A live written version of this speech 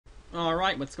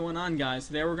Alright, what's going on, guys?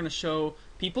 Today we're going to show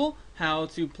people how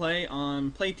to play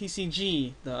on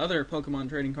PlayTCG, the other Pokemon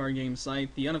trading card game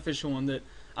site, the unofficial one that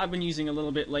I've been using a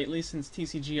little bit lately since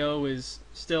TCGO is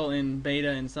still in beta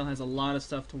and still has a lot of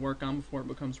stuff to work on before it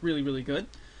becomes really, really good.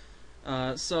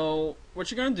 So what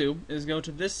you're going to do is go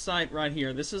to this site right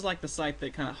here. This is like the site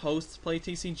that kind of hosts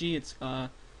PlayTCG. It's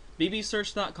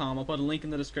bbsearch.com. I'll put a link in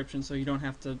the description so you don't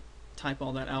have to type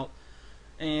all that out.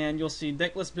 And you'll see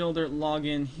Decklist Builder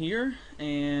login here,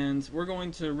 and we're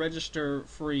going to register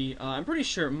free. I'm pretty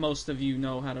sure most of you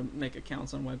know how to make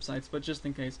accounts on websites, but just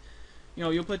in case,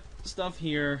 you'll put stuff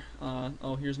here.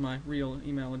 Oh, here's my real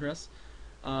email address.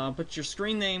 Put your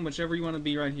screen name, whichever you want to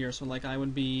be right here. So like I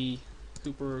would be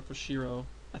Koushiro.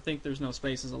 I think there's no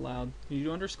spaces allowed. Can you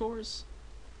do underscores?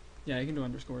 Yeah, you can do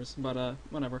underscores, but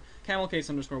whatever. Camel case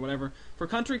underscore, whatever. For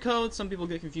country code, some people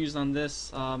get confused on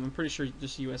this. I'm pretty sure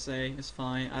just USA is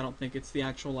fine. I don't think it's the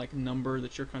actual number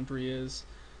that your country is.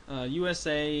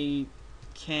 USA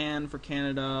can for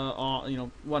Canada, all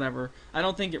whatever. I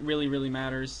don't think it really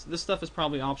matters. This stuff is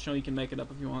probably optional. You can make it up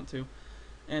if you want to.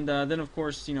 And then of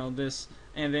course this,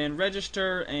 and then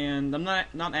register. And I'm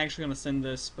not actually gonna send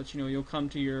this, but you'll come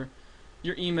to your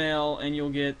email and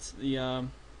you'll get the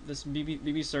this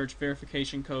BB search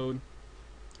verification code,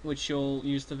 which you'll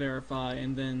use to verify,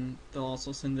 and then they'll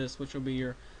also send this, which will be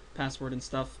your password and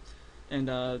stuff.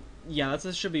 And yeah,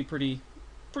 this should be pretty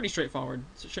straightforward.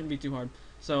 So it shouldn't be too hard.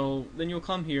 So then you'll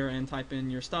come here and type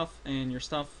in your stuff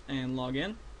and log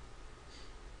in.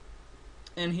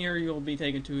 And here you'll be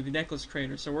taken to the decklist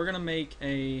creator. So we're gonna make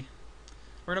a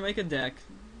deck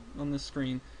on this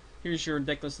screen. Here's your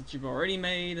deck list that you've already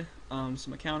made.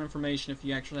 Some account information if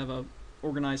you actually have a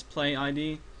organized play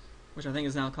ID, which I think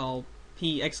is now called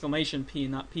P exclamation P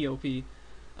and not POP.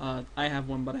 I have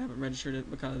one, but I haven't registered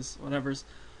it because whatever's.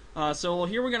 So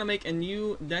here we're gonna make a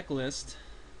new deck list,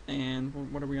 and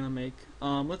what are we gonna make?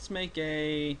 Let's make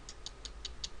a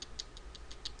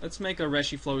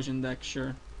Reshiflosion deck.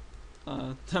 Sure.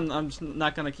 I'm just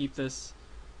not gonna keep this.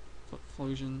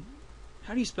 Typhlosion.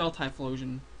 How do you spell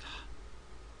Typhlosion?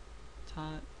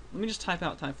 Let me just type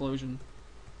out Typhlosion.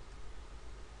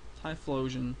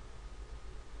 Typhlosion.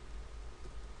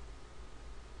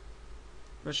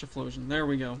 Reshiflosion. There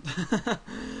we go.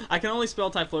 I can only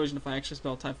spell Typhlosion if I actually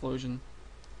spell Typhlosion.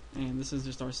 And this is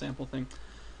just our sample thing.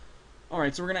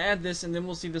 Alright, so we're going to add this, and then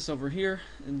we'll see this over here.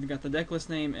 And we got the deck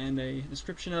list name and a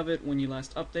description of it when you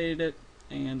last updated it.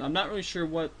 And I'm not really sure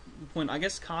what the point. I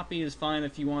guess copy is fine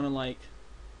if you want to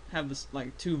have this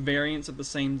two variants of the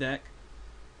same deck.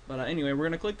 But anyway, we're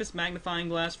going to click this magnifying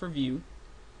glass for view.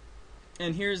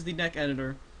 And here's the deck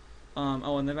editor.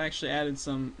 Oh, and they've actually added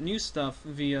some new stuff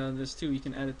via this too. You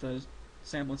can edit the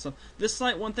sample and stuff. This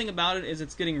site, one thing about it is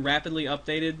it's getting rapidly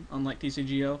updated, unlike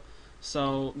TCGO.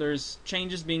 So there's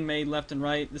changes being made left and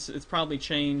right. It's probably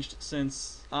changed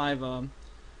since I've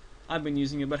been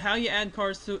using it. But how you add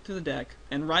cards to the deck,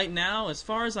 and right now, as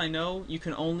far as I know, you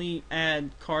can only add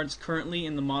cards currently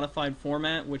in the modified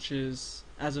format, which is,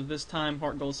 as of this time,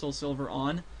 Heart, Gold, Soul, Silver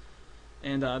on.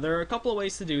 And there are a couple of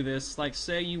ways to do this. Like,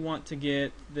 say you want to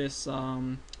get this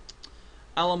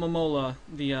Alamomola,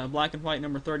 the black and white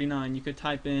number 39. You could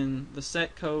type in the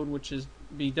set code, which is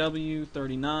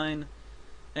BW39,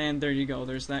 and there you go.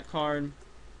 There's that card.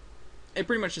 It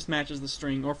pretty much just matches the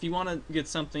string. Or if you want to get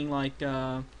something like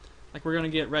we're gonna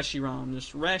get Reshiram,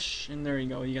 just Resh, and there you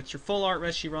go. You got your full art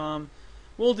Reshiram.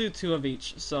 We'll do 2 of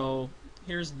each. So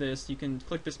here's this. You can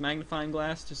click this magnifying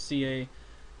glass to see a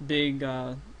big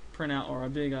printout or a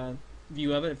big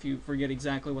view of it. If you forget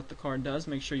exactly what the card does,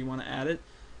 make sure you want to add it.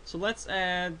 So let's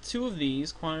add 2 of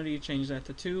these. Quantity, change that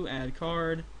to 2. Add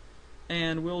card,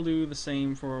 and we'll do the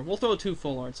same for. We'll throw 2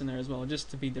 full arts in there as well, just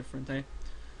to be different, eh?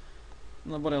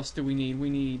 What else do we need?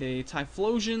 We need a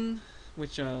Typhlosion,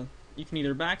 which you can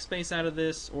either backspace out of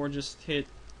this or just hit.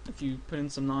 If you put in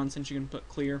some nonsense, you can put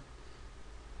clear.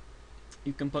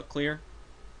 You can put clear.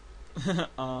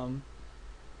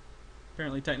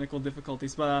 Apparently technical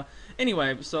difficulties, but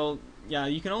anyway, so yeah,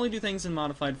 you can only do things in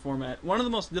modified format. One of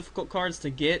the most difficult cards to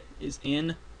get is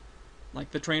in,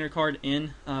 the trainer card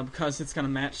in, because it's going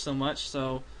to match so much.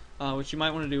 So what you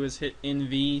might want to do is hit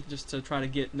NV just to try to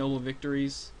get noble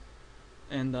victories.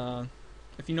 And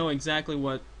if you know exactly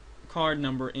what card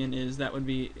number in is, that would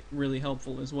be really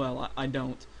helpful as well. I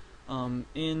don't.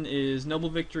 In is noble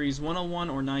victories 101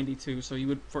 or 92. So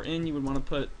for in you would want to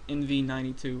put NV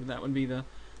 92. That would be the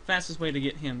fastest way to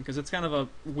get him, because it's kind of a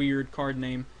weird card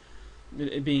name,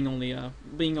 it being only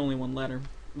 1 letter.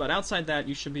 But outside that,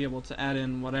 you should be able to add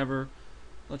in whatever.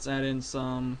 Let's add in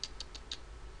some.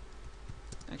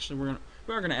 Actually,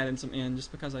 We are going to add in some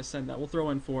just because I said that. We'll throw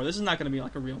in 4. This is not going to be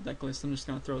like a real deck list. I'm just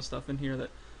going to throw stuff in here that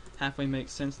halfway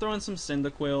makes sense. Throw in some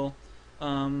Cyndaquil.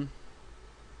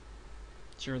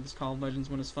 Sure, this Call of Legends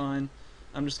one is fine.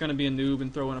 I'm just going to be a noob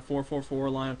and throw in a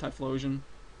 4/4/4 line of Typhlosion,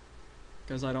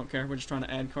 because I don't care. We're just trying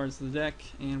to add cards to the deck,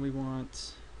 and we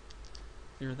want,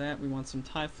 clear that, we want some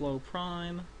Typhlo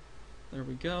Prime. There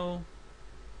we go.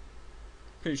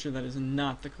 Pretty sure that is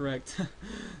not the correct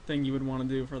thing you would want to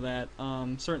do for that.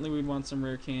 Certainly we'd want some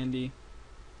rare candy.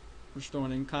 We're just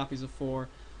throwing in copies of 4.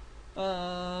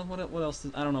 What else?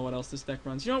 I don't know what else this deck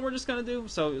runs. You know what we're just going to do?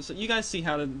 So you guys see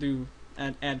how to do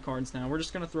add cards now. We're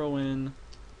just going to throw in,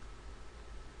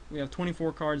 we have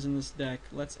 24 cards in this deck.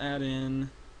 Let's add in,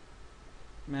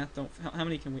 math don't, how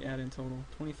many can we add in total?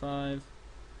 25.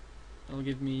 That'll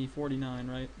give me 49,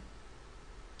 right?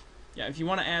 Yeah, if you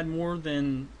want to add more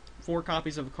than 4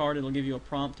 copies of a card, it'll give you a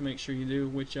prompt to make sure you do,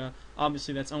 which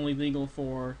obviously that's only legal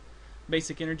for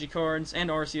basic energy cards and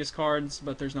Arceus cards,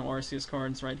 but there's no Arceus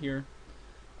cards right here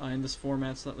in this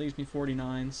format, so that leaves me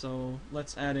 49. So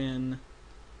let's add in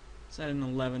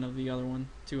 11 of the other one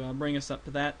to bring us up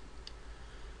to that.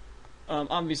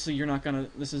 Obviously you're not gonna,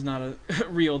 this is not a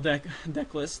real deck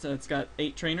list. It's got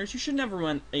 8 trainers. You should never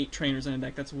run 8 trainers in a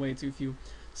deck. That's way too few.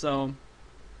 So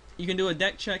you can do a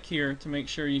deck check here to make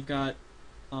sure you've got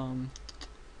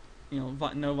you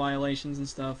know, no violations and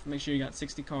stuff. Make sure you got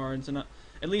 60 cards and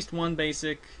at least 1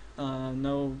 basic,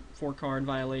 no 4-card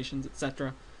violations,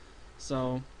 etc.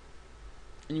 So,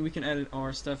 and we can edit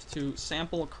our stuff to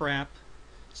sample crap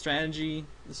strategy.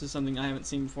 This is something I haven't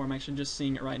seen before. I'm actually just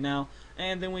seeing it right now.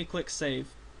 And then we click save.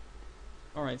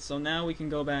 Alright, so now we can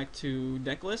go back to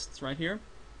deck lists right here.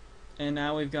 And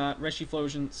now we've got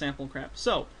Reshiflosion sample crap.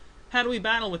 So, how do we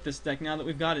battle with this deck now that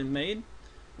we've got it made?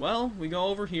 Well, we go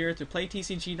over here to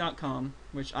PlayTCG.com,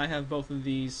 which I have both of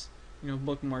these, you know,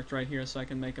 bookmarked right here so I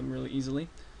can make them really easily.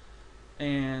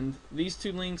 And these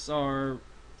 2 links are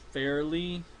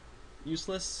fairly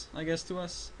useless, I guess, to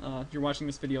us. If you're watching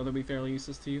this video, they'll be fairly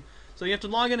useless to you. So you have to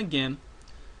log in again,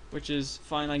 which is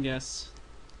fine, I guess.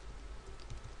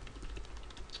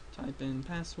 Type in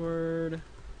password.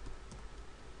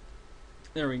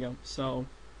 There we go. So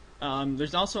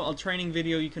there's also a training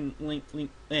video you can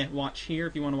watch here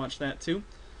if you want to watch that too.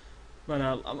 But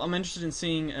I'm interested in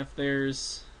seeing if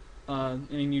there's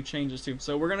any new changes too.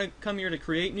 So we're going to come here to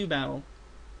create new battle.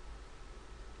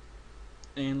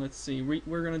 And let's see,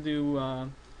 we're going to do,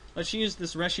 let's use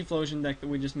this Reshiflosion deck that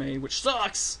we just made, which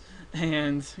sucks,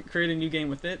 and create a new game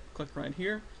with it. Click right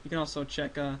here. You can also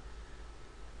check,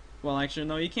 well actually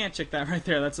no, you can't check that right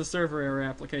there. That's a server error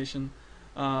application.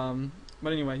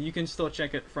 But anyway, you can still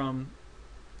check it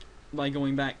by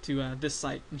going back to this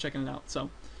site and checking it out. So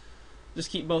just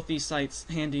keep both these sites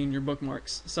handy in your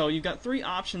bookmarks. So you've got 3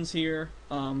 options here.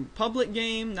 Public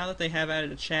game, now that they have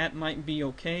added a chat, might be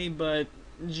okay, but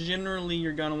generally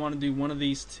you're going to want to do one of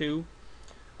these 2.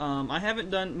 I haven't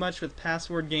done much with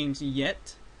password games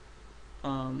yet.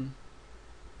 So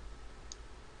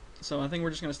I think we're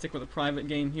just going to stick with a private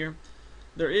game here.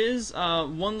 There is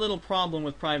one little problem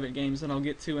with private games that I'll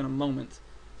get to in a moment.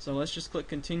 So let's just click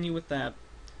continue with that.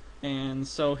 And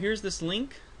so here's this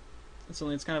link. It's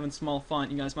kind of in small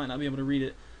font. You guys might not be able to read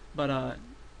it, but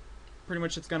pretty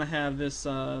much it's going to have this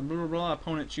blah blah blah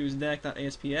opponent choose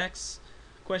deck.aspx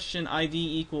question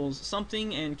ID equals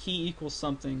something and key equals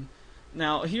something.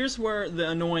 Now here's where the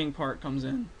annoying part comes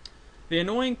in. The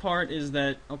annoying part is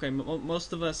that, okay,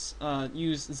 most of us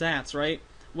use Zats, right?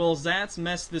 Well, Zats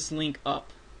mess this link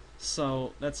up,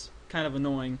 so that's kind of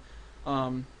annoying.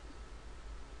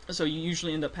 So you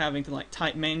usually end up having to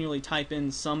like manually type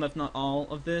in some, if not all,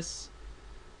 of this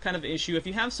kind of issue. If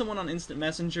you have someone on Instant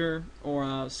Messenger or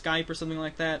Skype or something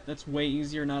like that, that's way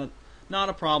easier. Not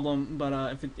a problem.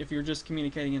 But if you're just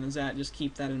communicating in a Zat, just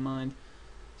keep that in mind.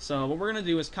 So what we're gonna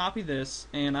do is copy this,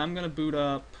 and I'm gonna boot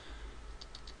up.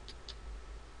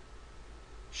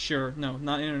 Sure, no,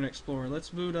 not Internet Explorer. Let's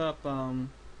boot up,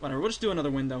 whatever, we'll just do another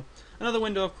window. Another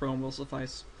window of Chrome will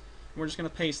suffice. We're just going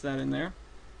to paste that in there.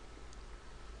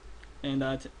 And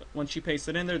once you paste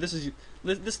it in there,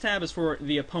 this tab is for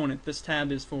the opponent. This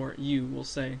tab is for you, we'll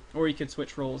say. Or you could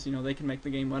switch roles, you know, they can make the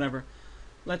game whatever.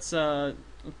 Let's,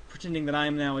 pretending that I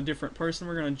am now a different person,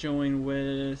 we're going to join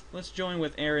with, let's join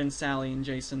with Aaron, Sally, and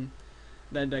Jason,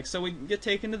 that deck. So we get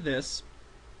taken to this,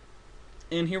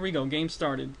 and here we go, game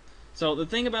started. So the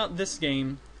thing about this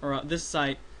game, or this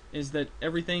site, is that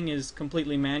everything is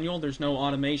completely manual. There's no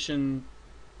automation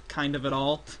kind of at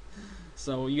all.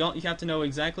 So you have to know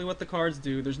exactly what the cards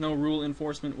do. There's no rule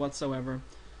enforcement whatsoever.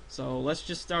 So let's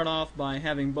just start off by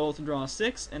having both draw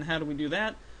 6. And how do we do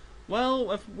that?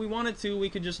 Well, if we wanted to, we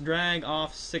could just drag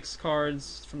off 6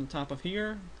 cards from the top of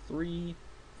here. 3,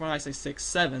 when I say 6,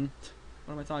 7.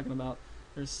 What am I talking about?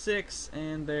 There's 6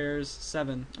 and there's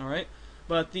 7, alright?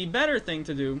 But the better thing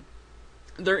to do,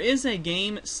 there is a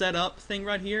game setup thing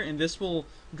right here, and this will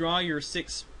draw your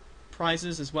 6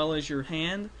 prizes as well as your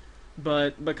hand.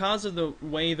 But because of the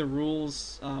way the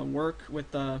rules work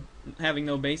with having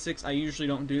no basics, I usually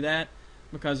don't do that.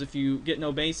 Because if you get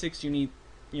no basics,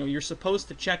 you're supposed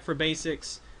to check for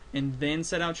basics and then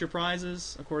set out your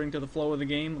prizes according to the flow of the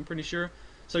game, I'm pretty sure.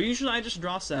 So usually I just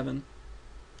draw 7.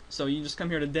 So you just come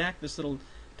here to deck, this little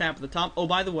tap at the top. Oh,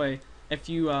 by the way, if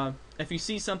you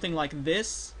see something like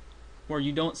this, where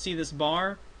you don't see this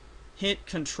bar, hit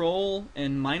Control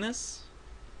and minus,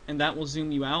 and that will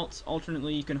zoom you out.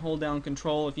 Alternately, you can hold down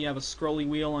Control if you have a scrolly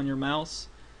wheel on your mouse,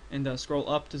 and scroll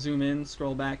up to zoom in,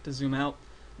 scroll back to zoom out.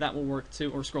 That will work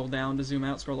too, or scroll down to zoom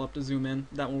out, scroll up to zoom in.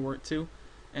 That will work too.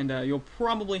 And you'll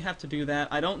probably have to do that.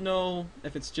 I don't know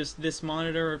if it's just this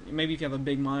monitor. Maybe if you have a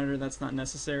big monitor, that's not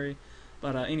necessary.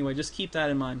 But anyway, just keep that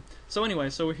in mind. So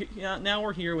anyway, now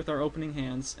we're here with our opening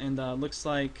hands, and looks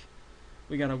like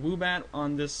we got a Woobat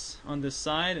on this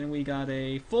side, and we got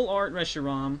a full art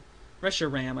Reshiram,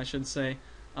 I should say,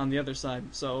 on the other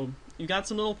side. So you got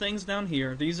some little things down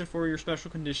here. These are for your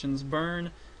special conditions: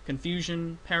 burn,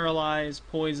 confusion, paralyze,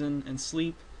 poison, and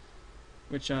sleep.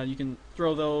 Which you can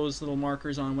throw those little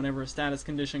markers on whenever a status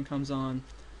condition comes on.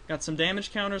 Got some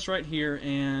damage counters right here,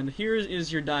 and here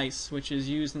is your dice, which is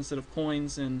used instead of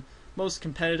coins in most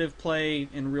competitive play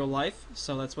in real life.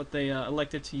 So that's what they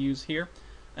elected to use here.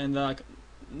 And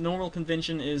normal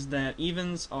convention is that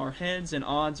evens are heads and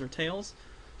odds are tails.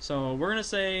 So we're gonna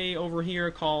say over here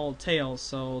called tails.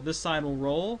 So this side will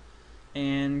roll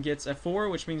and gets a 4,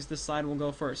 which means this side will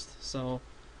go first. So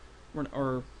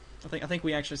I think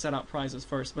we actually set out prizes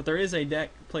first, but there is a deck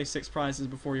play 6 prizes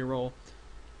before you roll.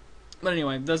 But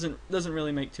anyway, doesn't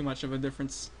really make too much of a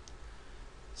difference,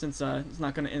 since it's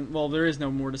not going to. Well, there is no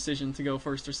more decision to go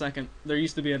first or second. There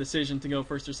used to be a decision to go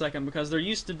first or second because there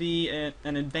used to be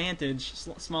an advantage,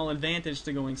 small advantage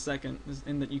to going second,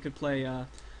 in that you could play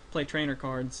trainer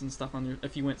cards and stuff on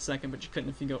if you went second, but you couldn't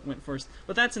if you went first.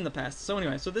 But that's in the past. So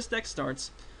anyway, so this deck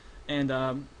starts.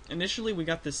 And initially we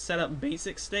got this setup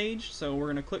basic stage, so we're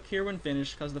going to click here when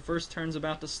finished because the first turn's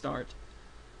about to start.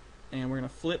 And we're going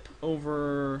to flip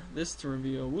over this to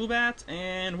reveal Woobat,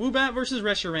 and Woobat versus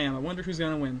Reshiram. I wonder who's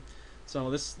going to win. So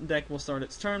this deck will start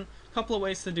its turn. A couple of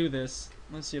ways to do this.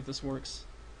 Let's see if this works.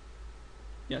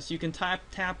 Yes, you can tap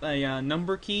a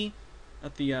number key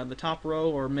at the top row,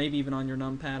 or maybe even on your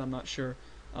numpad, I'm not sure.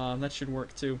 That should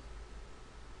work too.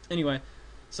 Anyway.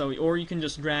 So, or you can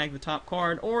just drag the top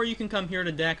card, or you can come here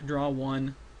to deck, draw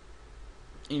 1.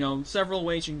 You know, several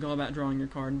ways you can go about drawing your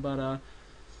card, but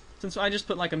since I just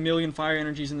put like a million fire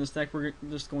energies in this deck, we're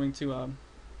just going to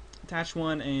attach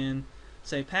one and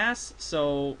say pass.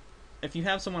 So, if you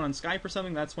have someone on Skype or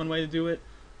something, that's one way to do it.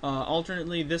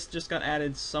 Alternately, this just got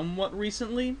added somewhat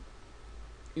recently.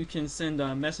 You can send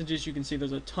messages. You can see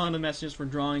there's a ton of messages for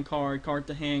drawing card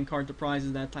to hand, card to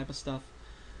prizes, that type of stuff.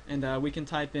 And we can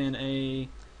type in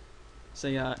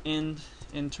say end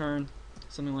turn,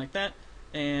 something like that,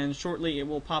 and shortly it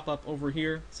will pop up over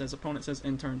here. It says opponent says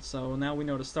end turn. So now we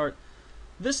know to start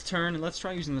this turn, and let's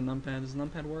try using the numpad. Does the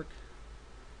numpad work?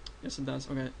 Yes, it does.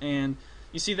 Okay, and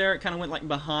you see there it kind of went like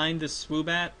behind this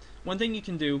Woobat. One thing you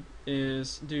can do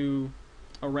is do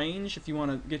arrange if you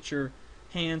want to get your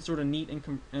hand sort of neat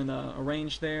and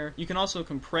arranged there. You can also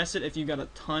compress it if you've got a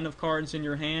ton of cards in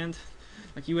your hand.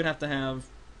 Like you would have to have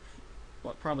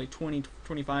probably 20,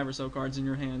 25 or so cards in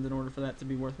your hand in order for that to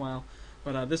be worthwhile.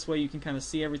 But this way you can kind of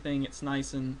see everything. It's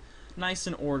nice and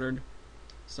ordered.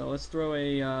 So let's throw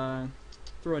a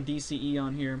DCE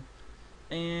on here,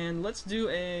 and let's do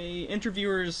a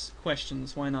interviewer's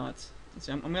questions. Why not? Let's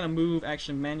see, I'm gonna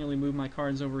actually manually move my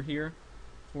cards over here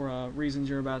for reasons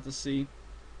you're about to see.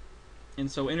 And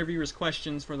so interviewer's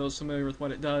questions, for those familiar with what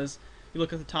it does, you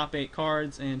look at the top 8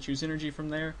 cards and choose energy from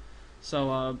there.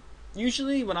 So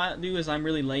usually what I do is I'm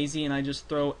really lazy and I just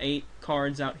throw 8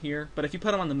 cards out here. But if you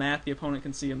put them on the mat, the opponent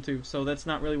can see them too. So that's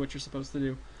not really what you're supposed to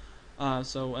do.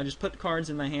 So I just put cards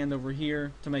in my hand over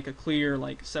here to make a clear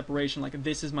separation, like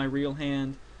this is my real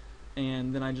hand.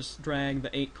 And then I just drag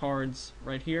the 8 cards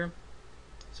right here.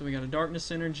 So we got a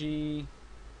darkness energy,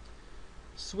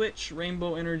 switch,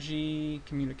 rainbow energy,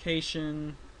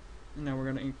 communication. And now we're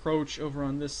going to encroach over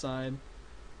on this side.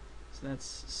 So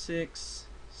that's 6,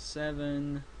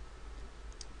 7,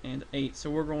 and 8. So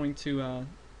we're going to,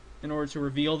 in order to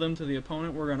reveal them to the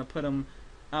opponent, we're going to put them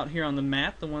out here on the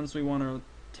mat, the ones we want to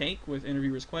take with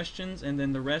interviewer's questions, and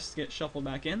then the rest get shuffled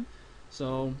back in.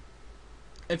 So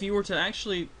if you were to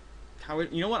actually,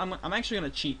 you know what? I'm actually gonna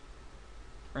cheat,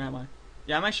 or am I?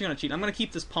 Yeah, I'm actually gonna cheat. I'm gonna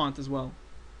keep this Pont as well,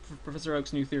 for Professor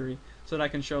Oak's new theory, so that I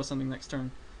can show something next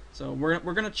turn. So we're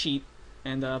gonna cheat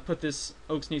and put this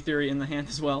Oak's new theory in the hand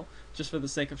as well, just for the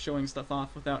sake of showing stuff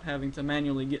off without having to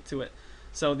manually get to it.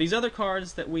 So these other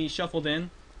cards that we shuffled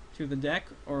in to the deck,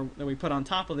 or that we put on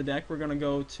top of the deck, we're gonna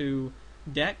go to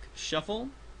Deck Shuffle,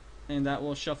 and that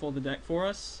will shuffle the deck for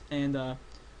us. And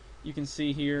you can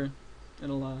see here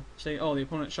it'll say, oh, the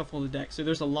opponent shuffled the deck. So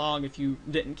there's a log if you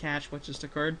didn't catch what just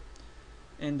occurred.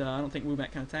 And I don't think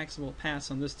Woobat can attack, so we'll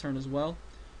pass on this turn as well.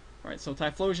 Alright, so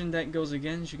Typhlosion deck goes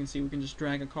again. As you can see, we can just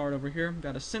drag a card over here. We've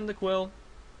got a Cyndaquil,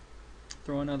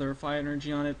 throw another Fire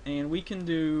Energy on it, and we can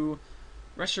do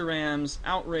Reshiram's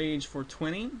Outrage for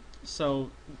 20. So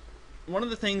one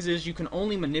of the things is you can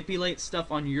only manipulate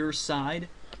stuff on your side.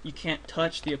 You can't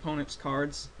touch the opponent's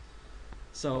cards.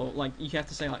 So like you have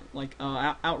to say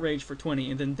Outrage for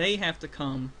 20, and then they have to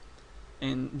come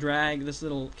and drag this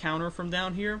little counter from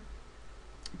down here,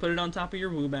 put it on top of your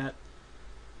Woobat,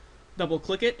 double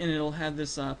click it, and it'll have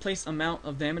this place amount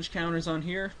of damage counters on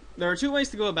here. There are two ways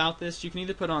to go about this. You can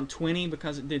either put on 20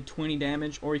 because it did 20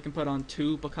 damage, or you can put on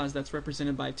 2 because that's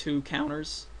represented by 2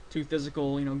 counters, 2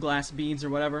 physical, glass beads or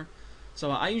whatever.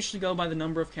 So I usually go by the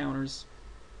number of counters.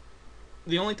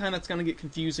 The only time that's going to get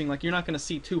confusing, like you're not going to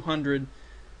see 200,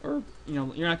 or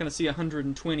you're not going to see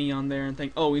 120 on there and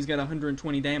think, oh, he's got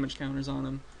 120 damage counters on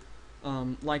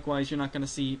him. Likewise, you're not going to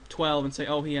see 12 and say,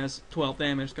 oh, he has 12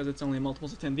 damage, because it's only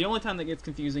multiples of 10. The only time that gets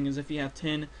confusing is if you have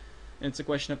 10, and it's a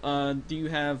question of, do you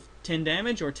have 10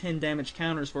 damage or 10 damage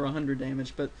counters for 100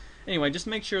 damage? But anyway, just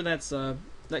make sure that's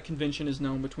that convention is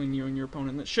known between you and your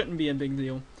opponent. That shouldn't be a big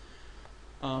deal.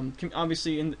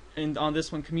 Obviously, on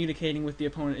this one, communicating with the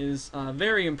opponent is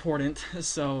very important.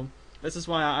 So this is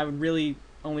why I would really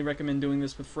only recommend doing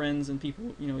this with friends and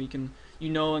people you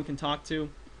know and can talk to,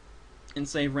 and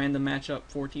save random matchup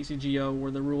for TCGO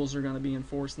where the rules are going to be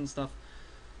enforced and stuff.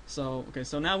 So okay,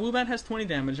 so now Woobat has 20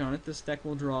 damage on it. This deck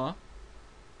will draw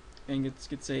and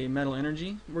gets a Metal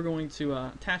Energy. We're going to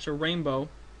attach a Rainbow,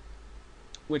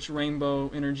 which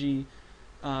Rainbow Energy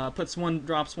drops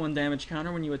 1 damage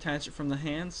counter when you attach it from the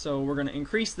hand. So we're going to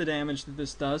increase the damage that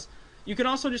this does. You can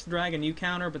also just drag a new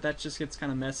counter, but that just gets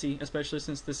kind of messy, especially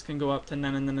since this can go up to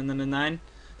 9,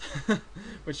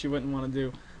 which you wouldn't want to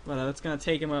do. But that's going to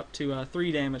take him up to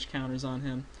 3 damage counters on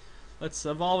him. Let's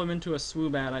evolve him into a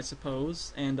Swoobat, I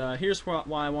suppose. And here's why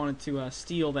I wanted to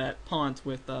steal that Pont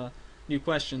with new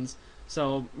questions.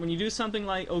 So when you do something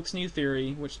like Oak's New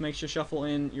Theory, which makes you shuffle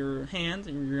in your hand,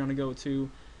 and you're going to go to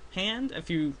hand. If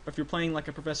you're playing like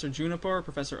a Professor Juniper,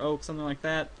 Professor Oak, something like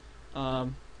that,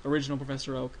 original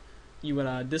Professor Oak, you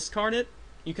would discard it.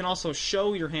 You can also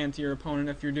show your hand to your opponent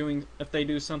if they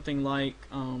do something like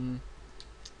I'm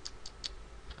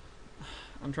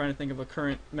trying to think of a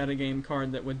current metagame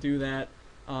card that would do that,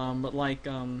 but like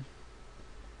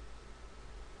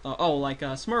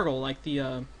Smurgle, like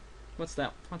the what's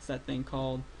that thing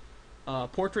called?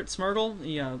 Portrait Smurgle.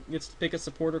 He gets to pick a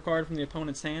supporter card from the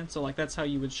opponent's hand, so like that's how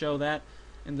you would show that,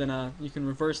 and then you can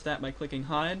reverse that by clicking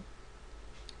hide.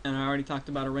 And I already talked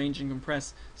about arrange and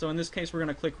compress. So in this case, we're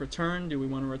going to click return. Do we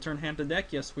want to return hand to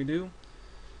deck? Yes, we do.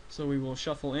 So we will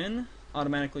shuffle in.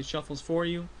 Automatically shuffles for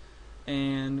you.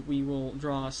 And we will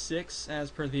draw 6 as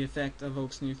per the effect of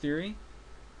Oak's New Theory.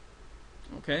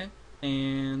 Okay.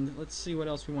 And let's see what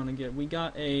else we want to get. We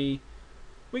got a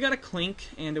Clink,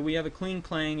 and we have a Clean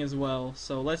Clang as well.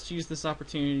 So let's use this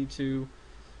opportunity to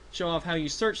show off how you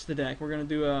search the deck. We're going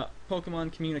to do a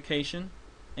Pokemon Communication,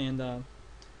 and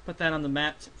put that on the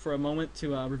mat for a moment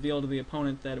to reveal to the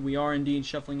opponent that we are indeed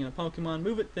shuffling in a Pokemon.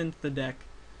 Move it then to the deck,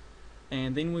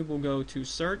 and then we will go to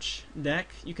search deck.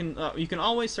 You can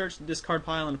always search the discard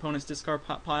pile and opponent's discard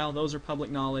pile. Those are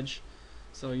public knowledge,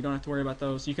 so you don't have to worry about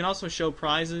those. You can also show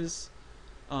prizes.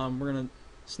 We're gonna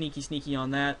sneaky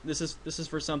on that. This is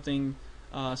for something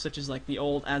such as like the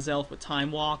old Azelf with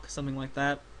Time Walk, something like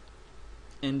that,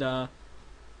 and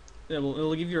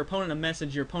it'll give your opponent a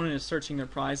message. Your opponent is searching their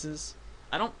prizes.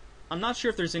 I'm not sure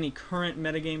if there's any current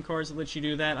metagame cards that let you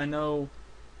do that. I know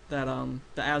that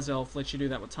the Azelf lets you do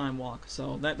that with Time Walk,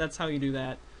 so that's how you do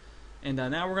that. And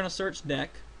now we're going to search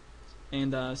deck.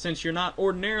 And since you're not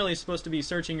ordinarily supposed to be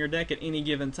searching your deck at any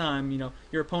given time,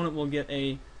 your opponent will get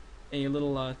a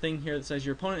little thing here that says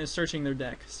your opponent is searching their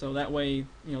deck. So that way,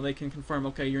 they can confirm,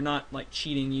 okay, you're not like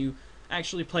cheating. You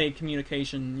actually played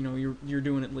communication. You're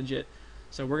doing it legit.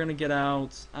 So we're gonna get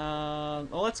out.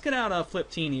 Let's get out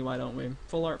Fliptini. Why don't we?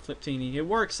 Full Art Fliptini. It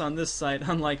works on this site,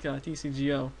 unlike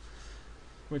TCGO,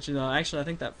 which actually I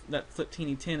think that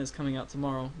Fliptini 10 is coming out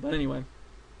tomorrow. But anyway,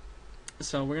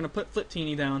 so we're gonna put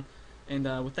Fliptini down, And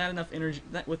with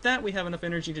that we have enough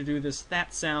energy to do this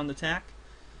that sound attack.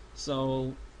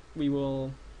 So we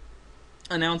will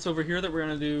announce over here that we're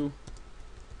going to do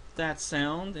that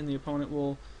sound, and the opponent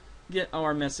will get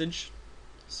our message.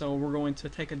 So we're going to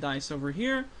take a dice over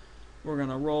here. We're going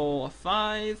to roll a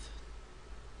 5,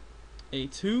 a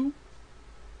 2,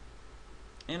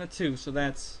 and a 2. So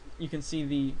that's, you can see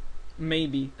the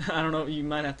maybe. I don't know, you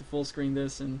might have to full screen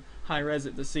this and high res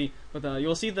it to see. But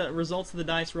you'll see the results of the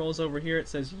dice rolls over here. It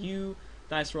says you,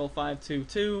 dice roll 5, 2,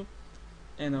 2.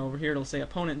 And over here it'll say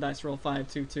opponent dice roll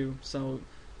 5, 2, 2. So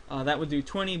that would do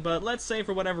 20. But let's say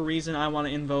for whatever reason I want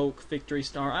to invoke Victory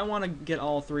Star. I want to get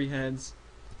all 3 heads.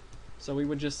 So we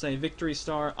would just say Victory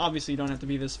Star. Obviously you don't have to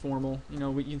be this formal. You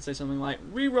know, you can say something like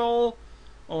reroll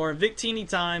or Victini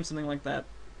time, something like that.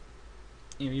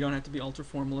 You know, you don't have to be ultra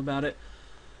formal about it.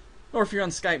 Or if you're on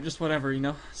Skype, just whatever, you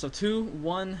know. So 2,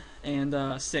 1,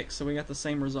 and 6. So we got the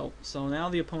same result. So now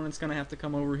the opponent's going to have to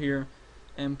come over here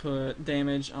and put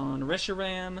damage on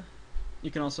Reshiram.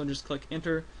 You can also just click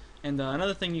enter. And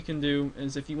another thing you can do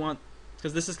is if you want,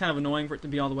 because this is kind of annoying for it to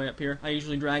be all the way up here, I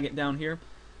usually drag it down here.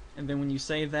 And then when you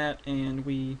save that and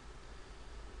here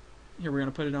we're going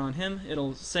to put it on him,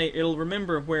 it'll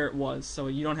remember where it was. So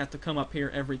you don't have to come up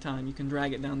here every time. You can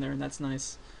drag it down there, and that's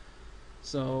nice.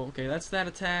 So okay, that's that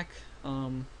attack.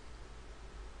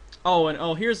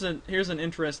 Here's an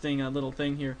interesting little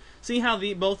thing here. See how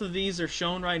both of these are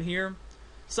shown right here?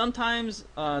 Sometimes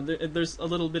there's a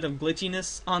little bit of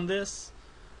glitchiness on this.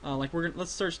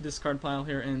 Let's search discard pile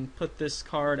here and put this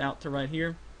card out to right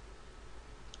here.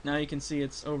 Now you can see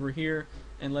it's over here,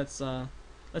 and let's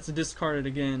discard it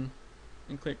again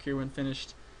and click here when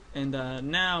finished. And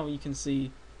now you can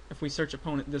see if we search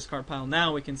opponent discard pile,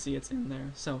 now we can see it's in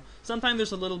there. So sometimes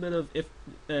there's a little bit of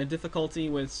difficulty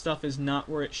with stuff is not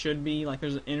where it should be. Like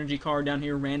there's an energy card down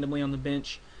here randomly on the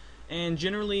bench, and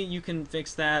generally you can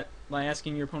fix that by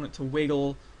asking your opponent to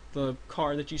wiggle the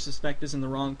card that you suspect is in the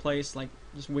wrong place. Like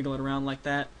just wiggle it around like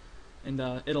that, and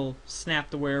it'll snap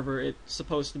to wherever it's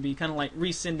supposed to be, kind of like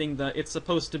resending the "it's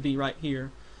supposed to be right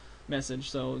here" message.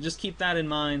 So just keep that in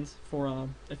mind for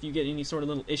if you get any sort of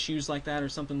little issues like that or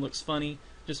something looks funny.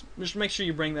 Just make sure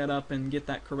you bring that up and get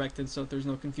that corrected so that there's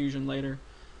no confusion later.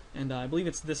 And I believe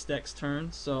it's this deck's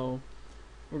turn. So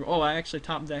I actually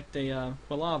top decked a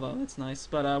Quilava. That's nice.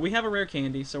 But we have a rare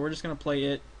candy, so we're just gonna play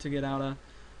it to get out of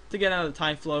the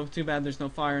Tide Flow. Too bad there's no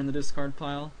fire in the discard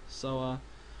pile. So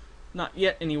not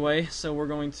yet anyway. So we're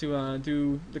going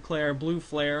to declare Blue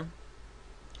Flare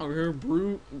over here.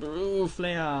 Brew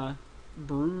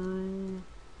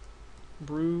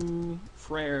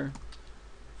Frere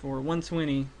for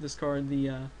 120. Discard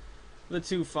the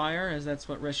 2 fire, as that's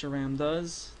what Reshiram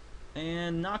does,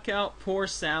 and knock out poor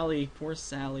Sally. Poor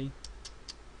Sally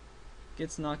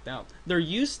gets knocked out. There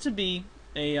used to be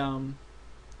a and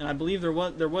I believe there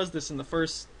was this in the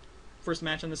first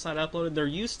match on this site I uploaded. There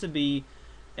used to be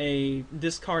a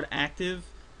discard active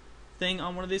thing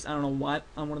on one of these. I don't know what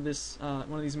on one of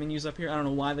these menus up here. I don't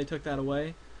know why they took that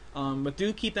away. But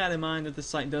do keep that in mind that the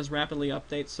site does rapidly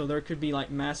update, so there could be like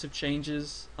massive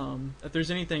changes. If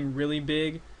there's anything really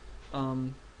big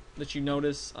that you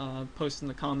notice, post in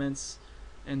the comments,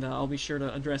 and I'll be sure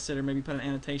to address it or maybe put an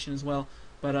annotation as well.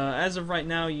 But as of right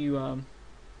now,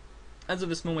 as of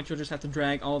this moment, you'll just have to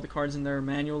drag all the cards in there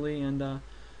manually, and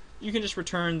you can just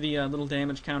return the little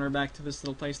damage counter back to this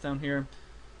little place down here.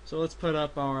 So let's put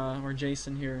up our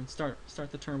Jason here and start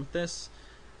the turn with this.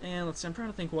 And let's see, I'm trying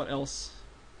to think what else.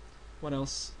 What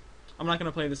else? I'm not going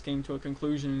to play this game to a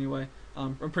conclusion anyway.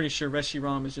 I'm pretty sure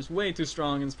Reshiram is just way too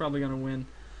strong and is probably going to win.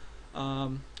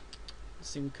 Let's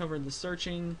see, we covered the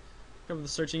searching.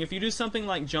 If you do something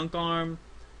like Junk Arm,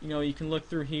 you know, you can look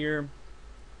through here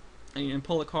and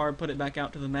pull a card, put it back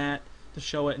out to the mat to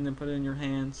show it, and then put it in your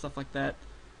hand, stuff like that.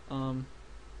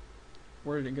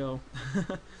 Where did it go?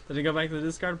 Did it go back to the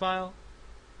discard pile?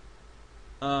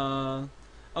 Oh,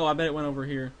 I bet it went over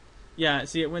here. Yeah,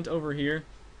 see, it went over here.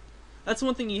 That's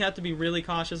one thing you have to be really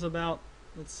cautious about.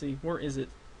 Let's see, where is it?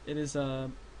 It is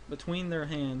between their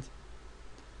hand.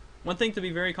 One thing to be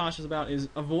very cautious about is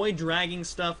avoid dragging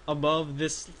stuff above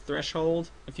this threshold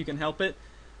if you can help it.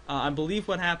 I believe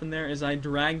what happened there is I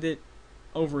dragged it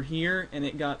over here and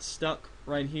it got stuck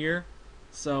right here.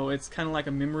 So it's kind of like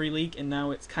a memory leak, and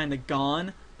now it's kind of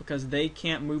gone because they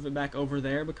can't move it back over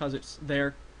there because it's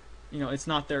their, you know, it's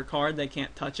not their card. They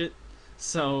can't touch it.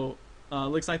 So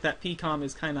looks like that PCOM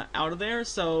is kind of out of there.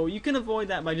 So you can avoid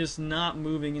that by just not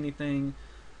moving anything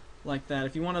like that.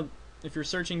 If you're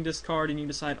searching discard and you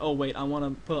decide, oh wait, I want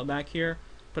to pull it back here,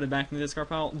 put it back in the discard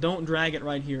pile, don't drag it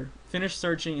right here. Finish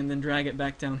searching and then drag it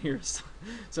back down here.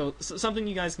 So something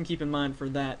you guys can keep in mind for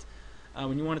that.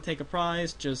 When you want to take a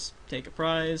prize, just take a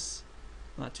prize.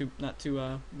 Not too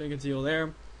big a deal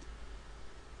there.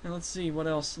 And let's see what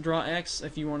else. Draw X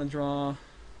if you want to draw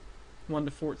 1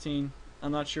 to 14.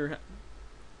 I'm not sure.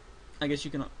 I guess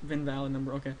you can invalid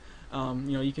number. Okay.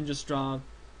 You can just draw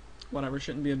whatever.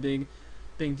 Shouldn't be a big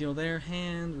deal there.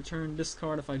 Hand, return,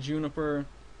 discard. If I Juniper,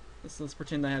 let's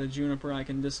pretend I had a Juniper. I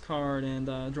can discard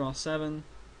and draw 7,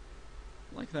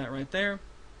 like that right there.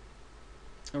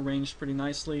 Arranged pretty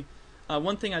nicely.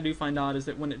 One thing I do find odd is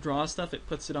that when it draws stuff, it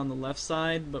puts it on the left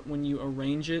side, but when you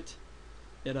arrange it,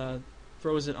 it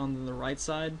throws it on the right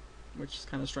side, which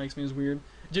kind of strikes me as weird.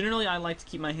 Generally, I like to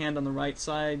keep my hand on the right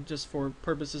side just for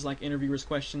purposes like interviewers'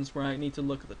 questions where I need to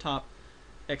look at the top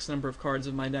X number of cards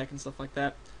of my deck and stuff like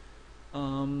that.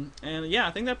 And yeah,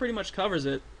 I think that pretty much covers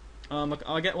it.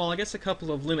 I guess a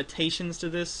couple of limitations to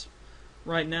this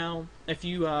right now. If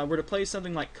you were to play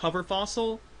something like Cover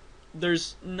Fossil,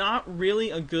 there's not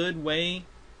really a good way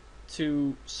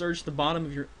to search the bottom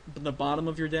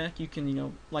of your deck. You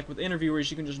can, like with interviewers,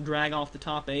 you can just drag off the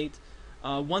top 8.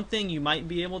 One thing you might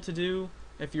be able to do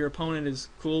if your opponent is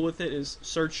cool with it is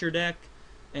search your deck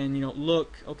and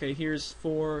look. Okay, here's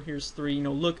 4, here's 3.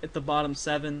 Look at the bottom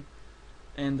 7,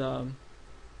 and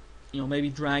maybe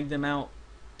drag them out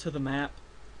to the map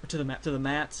or to the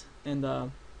mat. And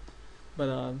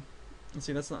let's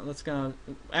see. That's gonna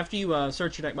after you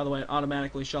search your deck. By the way, it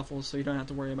automatically shuffles, so you don't have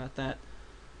to worry about that.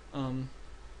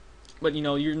 But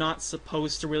you're not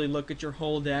supposed to really look at your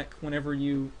whole deck whenever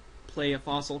you play a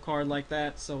fossil card like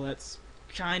that, so that's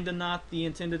kinda not the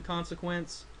intended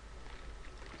consequence.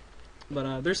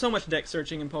 But there's so much deck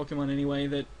searching in Pokemon anyway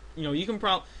that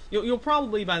you'll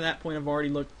probably by that point have already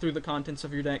looked through the contents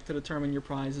of your deck to determine your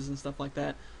prizes and stuff like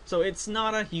that. So it's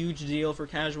not a huge deal for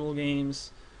casual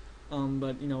games,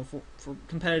 but for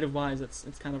competitive wise,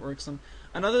 it's kind of irksome.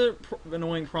 Another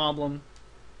annoying problem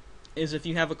is if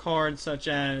you have a card such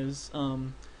as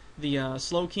the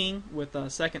Slow King with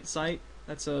Second Sight.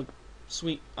 That's a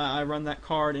sweet. I run that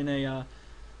card in a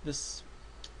this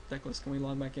deck list. Can we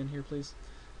log back in here, please?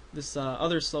 This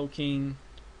other Slow King.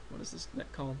 What is this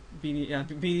deck called?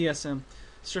 BDSM,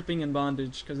 Stripping and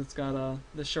Bondage, because it's got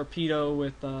the Sharpedo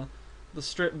with the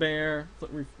Strip Bear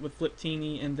with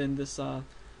Fliptini, and then this. I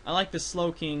like this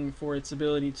Slow King for its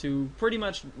ability to pretty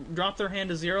much drop their hand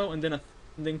to 0 and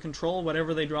then control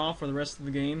whatever they draw for the rest of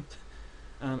the game,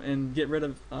 and get rid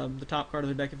of the top card of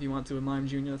their deck if you want to. In Mime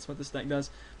Jr., that's what this deck does.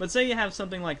 But say you have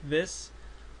something like this,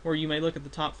 where you may look at the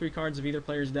top 3 cards of either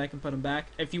player's deck and put them back.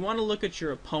 If you want to look at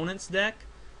your opponent's deck,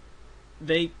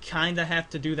 they kind of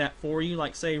have to do that for you.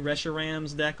 Like, say,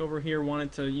 Reshiram's deck over here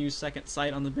wanted to use Second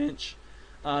Sight on the bench.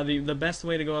 The best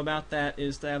way to go about that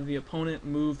is to have the opponent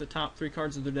move the top 3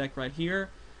 cards of their deck right here,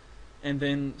 and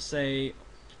then say,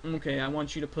 okay, I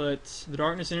want you to put the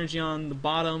Darkness Energy on the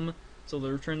bottom, so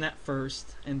they'll return that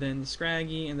first, and then the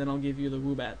Scraggy, and then I'll give you the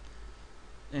Woobat.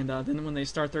 And then when they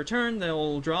start their turn,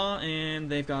 they'll draw, and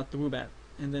they've got the Woobat.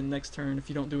 And then next turn, if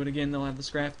you don't do it again, they'll have the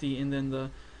Scrafty, and then the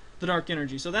Dark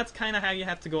Energy. So that's kind of how you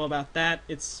have to go about that.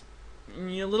 It's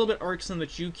a little bit irksome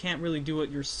that you can't really do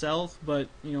it yourself, but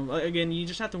again, you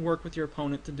just have to work with your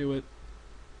opponent to do it.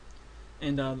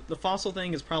 And the fossil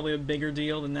thing is probably a bigger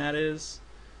deal than that is.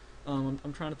 I'm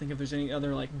trying to think if there's any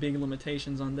other like big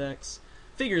limitations on decks.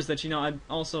 Figures that I'd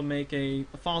also make a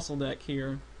fossil deck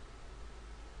here.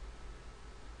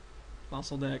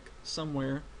 Fossil deck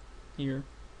somewhere here.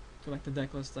 Go back to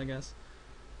deck lists, I guess.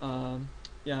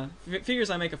 Yeah, figures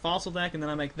I make a fossil deck and then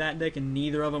I make that deck, and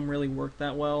neither of them really work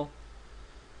that well.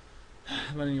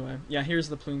 But anyway, yeah, here's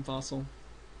the Plume Fossil.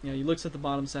 Yeah, he looks at the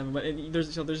bottom 7, but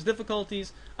there's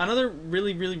difficulties. Another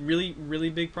really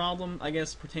big problem, I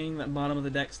guess, pertaining to that bottom of the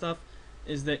deck stuff,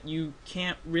 is that you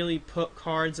can't really put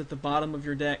cards at the bottom of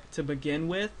your deck to begin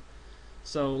with.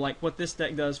 So, like what this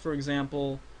deck does, for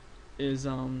example, is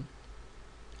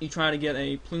you try to get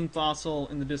a Plume Fossil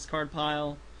in the discard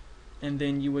pile, and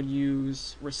then you would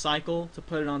use Recycle to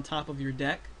put it on top of your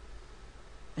deck.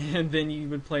 And then you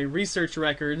would play Research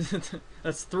Record.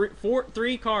 That's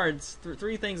three cards,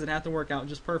 three things that have to work out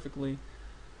just perfectly.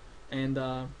 And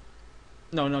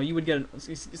no, you would get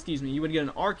you would get an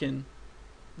Arkin.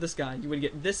 This guy, you would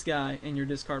get this guy in your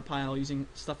discard pile using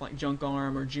stuff like Junk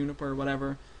Arm or Juniper or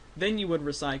whatever. Then you would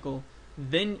Recycle.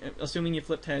 Then, assuming you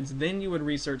flipped heads, then you would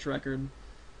Research Record.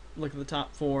 Look at the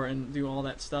top 4 and do all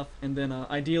that stuff. And then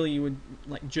ideally you would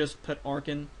like just put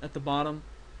Arkin at the bottom.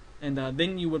 And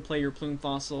then you would play your Plume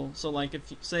Fossil. So like if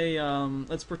you say,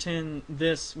 let's pretend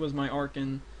this was my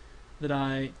Arkin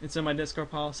that it's in my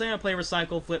discard pile. Say I play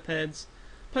Recycle, flip heads,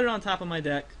 put it on top of my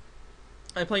deck.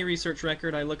 I play Research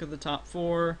Record, I look at the top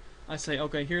 4, I say,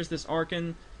 okay, here's this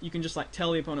Arkin. You can just like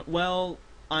tell the opponent, well,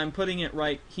 I'm putting it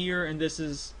right here, and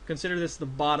consider this the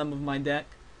bottom of my deck,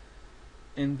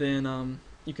 and then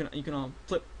you can all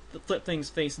flip things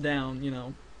face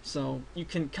down, so you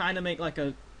can kind of make like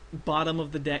a bottom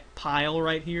of the deck pile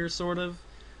right here, sort of.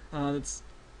 It's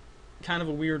kind of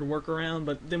a weird workaround,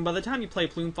 but then by the time you play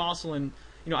Plume Fossil, and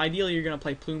ideally you're going to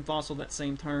play Plume Fossil that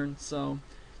same turn, so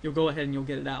you'll go ahead and you'll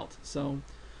get it out. So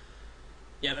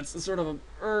yeah, that's sort of a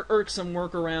irksome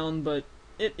workaround, but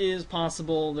it is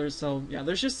possible. There's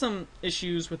just some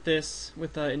issues with this,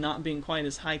 with it not being quite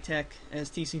as high tech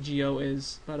as TCGO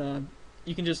is, but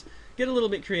you can just get a little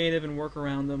bit creative and work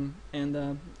around them. And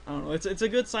I don't know, it's a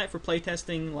good site for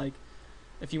playtesting. Like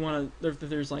if you want to, if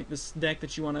there's like this deck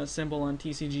that you want to assemble on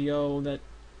TCGO that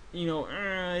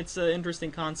it's an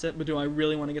interesting concept, but do I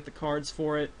really want to get the cards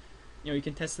for it? You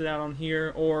can test it out on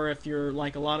here. Or if you're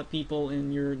like a lot of people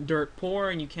and you're dirt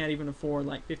poor and you can't even afford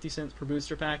like 50 cents per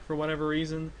booster pack for whatever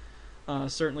reason,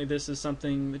 certainly this is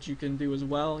something that you can do as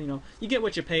well. You get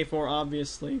what you pay for,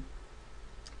 obviously,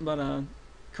 but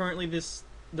currently this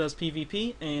does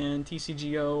PvP and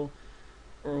TCGO,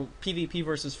 or PvP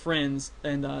versus friends,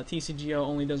 and TCGO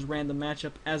only does random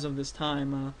matchup as of this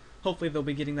time. Hopefully they'll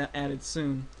be getting that added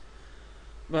soon.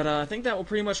 But I think that will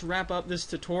pretty much wrap up this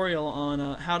tutorial on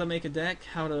how to make a deck,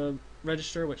 how to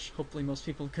register, which hopefully most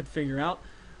people could figure out.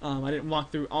 I didn't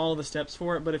walk through all the steps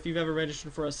for it, but if you've ever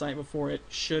registered for a site before, it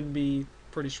should be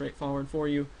pretty straightforward for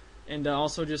you. And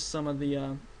also just some of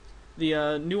the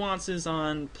nuances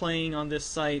on playing on this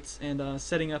site, and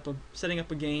setting up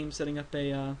a game, setting up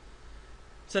a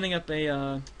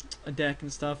deck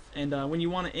and stuff. And when you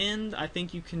want to end, I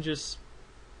think you can just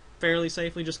fairly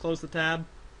safely just close the tab.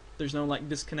 There's no like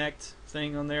disconnect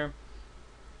thing on there,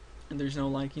 and there's no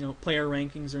like player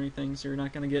rankings or anything, so you're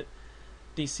not going to get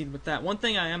DC'd with that. One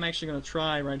thing I am actually going to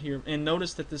try right here, and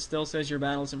notice that this still says your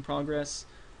battle's in progress.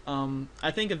 I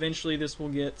think eventually this will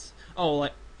get,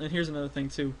 and here's another thing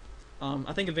too.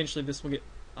 I think eventually this will get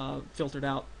filtered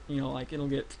out. Like it'll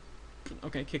get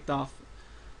kicked off.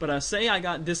 But say I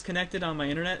got disconnected on my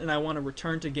internet and I want to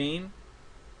return to game.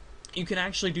 You can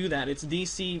actually do that. It's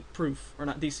DC proof, or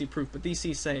not DC proof, but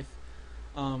DC safe.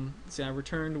 See, I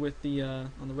returned with the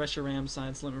on the Reshiram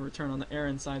side, so let me return on the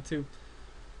Aaron side too.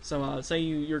 So say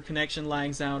your connection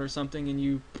lags out or something, and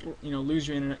you lose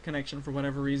your internet connection for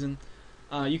whatever reason.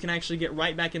 You can actually get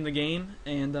right back in the game,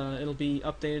 and it'll be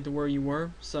updated to where you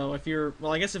were. So if you're,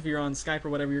 I guess if you're on Skype or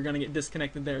whatever, you're gonna get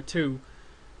disconnected there too.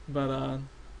 But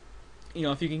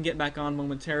if you can get back on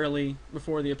momentarily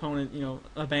before the opponent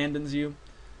abandons you,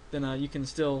 then you can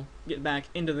still get back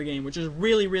into the game, which is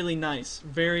really, really nice.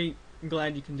 Very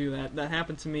glad you can do that. That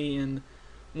happened to me in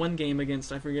one game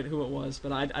against, I forget who it was,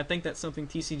 but I think that's something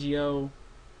TCGO,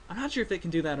 I'm not sure if they can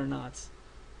do that or not.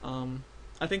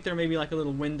 I think there may be like a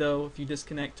little window if you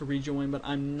disconnect to rejoin, but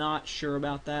I'm not sure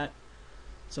about that.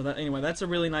 So anyway, that's a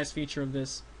really nice feature of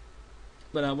this.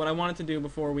 But what I wanted to do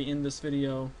before we end this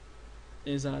video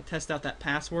is test out that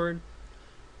password.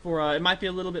 It might be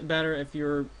a little bit better if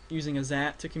you're using a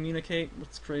ZAT to communicate.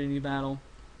 Let's create a new battle,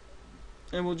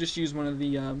 and we'll just use one of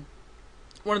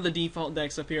the default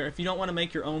decks up here. If you don't want to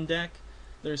make your own deck,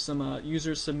 there's some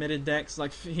user submitted decks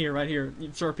like here, right here.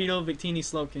 Torpedo, Victini,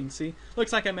 Slowking. See,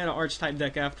 looks like I made an archetype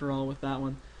deck after all with that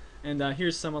one. And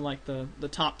here's some of like the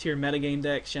top tier metagame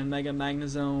decks: Shenmega,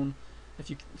 Magnezone.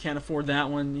 If you can't afford that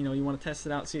one, you want to test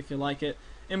it out, see if you like it.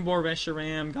 Embor,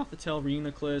 Reshiram, Gothitelle,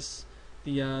 Reuniclus.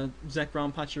 The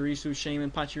Zekrom, Pachirisu, Shaman.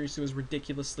 Pachirisu is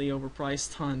ridiculously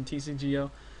overpriced on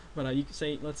TCGO, but you could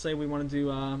say, let's say we want to do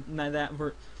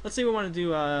let's say we want to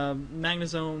do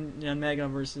Magnezone and Mega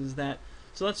versus that.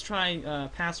 So let's try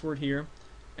password here,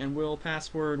 and we'll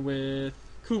password with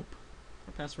Coop.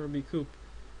 Our password will be Coop.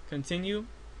 Continue.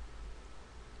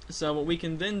 So what we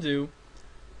can then do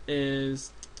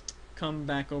is come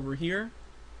back over here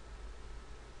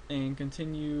and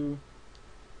continue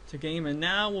to game, and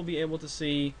now we'll be able to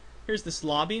see, here's this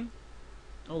lobby.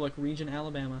 Oh look, region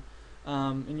Alabama.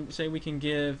 And you say we can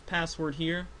give password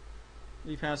here.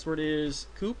 The password is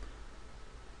Coop.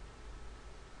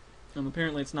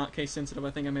 Apparently it's not case sensitive.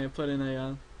 I think I may have put in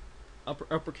a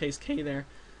uppercase K there.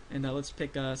 And let's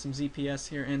pick some ZPS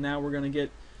here, and now we're going to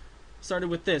get started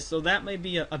with this. So that may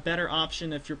be a better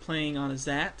option if you're playing on a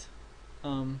ZAT.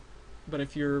 But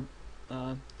if you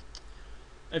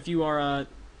are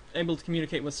able to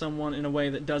communicate with someone in a way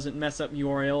that doesn't mess up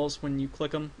URLs when you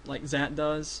click them, like ZAT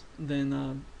does,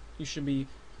 then you should be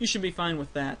fine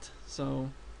with that.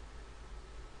 So,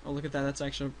 oh look at that. That's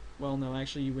actually, well, no,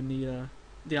 actually you would need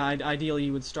ideally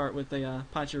you would start with a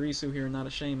Pachirisu here, not a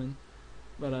Shaman.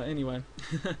 But anyway,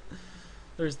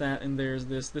 there's that, and there's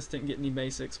this. This didn't get any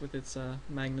basics with its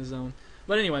Magna Zone.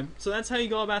 But anyway, so that's how you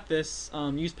go about this.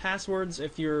 Use passwords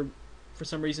if you're, for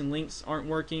some reason, links aren't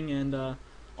working, and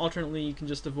alternately you can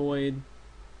just avoid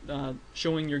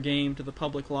showing your game to the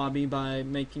public lobby by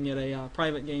making it a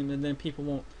private game, and then people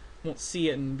won't see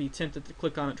it and be tempted to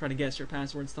click on it, try to guess your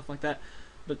password, stuff like that.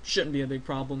 But shouldn't be a big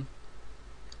problem.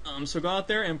 So go out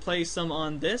there and play some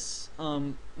on this.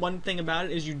 One thing about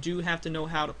it is you do have to know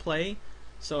how to play.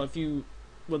 So if you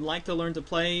would like to learn to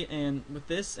play and with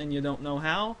this and you don't know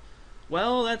how,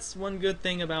 well, that's one good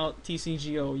thing about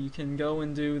TCGO. You can go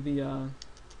and do the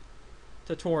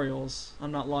tutorials.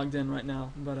 I'm not logged in right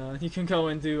now, but you can go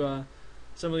and do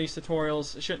some of these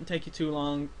tutorials. It shouldn't take you too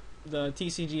long. The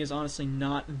TCG is honestly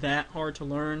not that hard to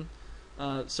learn.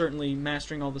 Certainly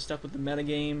mastering all the stuff with the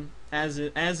metagame, as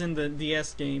in the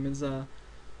DS game, is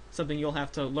something you'll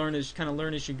have to learn as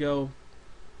you go,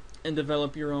 and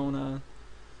develop your own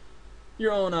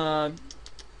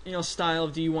style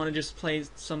of, do you want to just play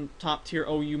some top tier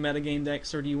OU metagame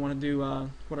decks, or do you want to do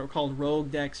what are called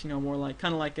rogue decks, more like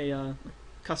kind of like a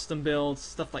custom build,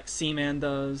 stuff like Seaman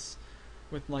does,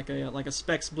 with like a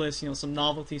Specs Bliss, some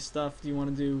novelty stuff. Do you want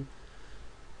to do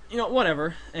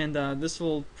whatever, and this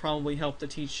will probably help to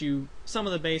teach you some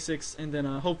of the basics, and then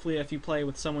hopefully if you play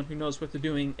with someone who knows what they're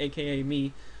doing, aka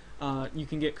me, you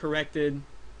can get corrected.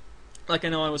 Like I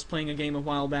know I was playing a game a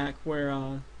while back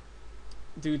where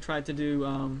dude tried to do,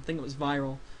 I think it was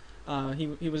Viral,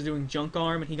 he was doing Junk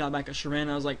Arm and he got back a Shirin.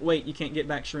 I was like, wait, you can't get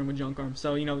back Shirin with Junk Arm.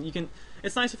 So you can,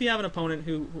 it's nice if you have an opponent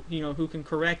who can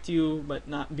correct you but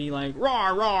not be like,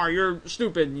 rah, you're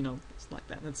stupid, it's like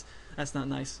that. That's not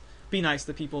nice. Be nice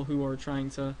to people who are trying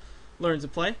to learn to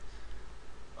play.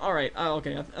 Alright,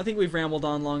 okay, I think we've rambled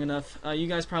on long enough. You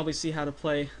guys probably see how to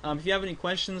play. If you have any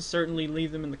questions, certainly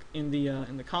leave them in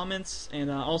the comments. And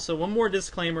also, one more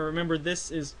disclaimer, remember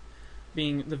this is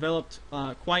being developed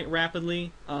quite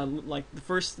rapidly. Like the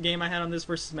first game I had on this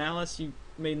versus Malice, you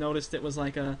may notice it was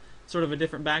like a sort of a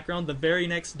different background. The very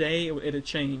next day it had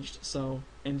changed. So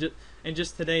and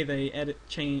just today they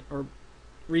or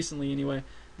recently anyway,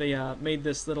 they made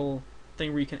this little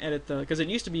thing where you can edit because it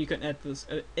used to be you couldn't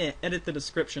edit the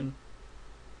description,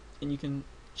 and you can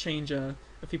change if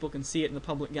people can see it in the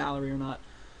public gallery or not.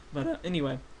 But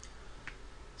anyway,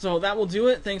 so that will do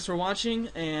it. Thanks for watching,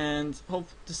 and hope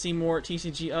to see more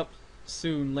TCG up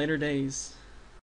soon, later days.